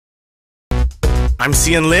I'm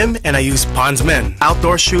Xian Lim and I use Pond's Men.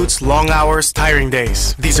 Outdoor shoots, long hours, tiring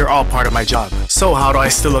days. These are all part of my job. So how do I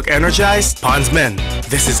still look energized? Pond's Men.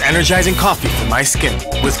 This is energizing coffee for my skin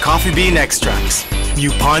with coffee bean extracts.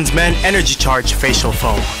 New Pond's Men Energy Charge Facial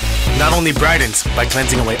Foam. Not only brightens by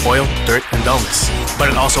cleansing away oil, dirt, and dullness, but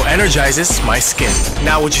it also energizes my skin.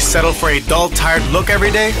 Now would you settle for a dull, tired look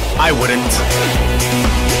every day? I wouldn't.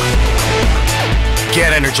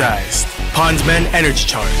 Get energized. Pond's Men Energy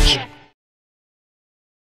Charge.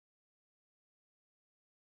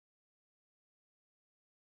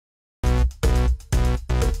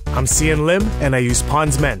 I'm Xian Lim and I use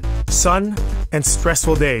Pond's Men. Sun and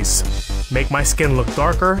stressful days make my skin look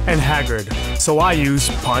darker and haggard, so I use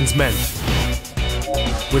Pond's Men.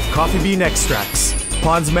 With coffee bean extracts,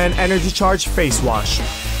 Pond's Men Energy Charge Face Wash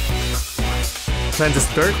cleanses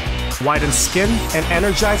dirt, whitens skin, and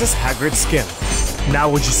energizes haggard skin.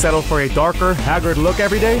 Now would you settle for a darker, haggard look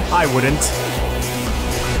every day? I wouldn't.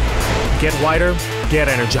 Get whiter, get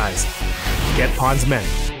energized. Get Pond's Men.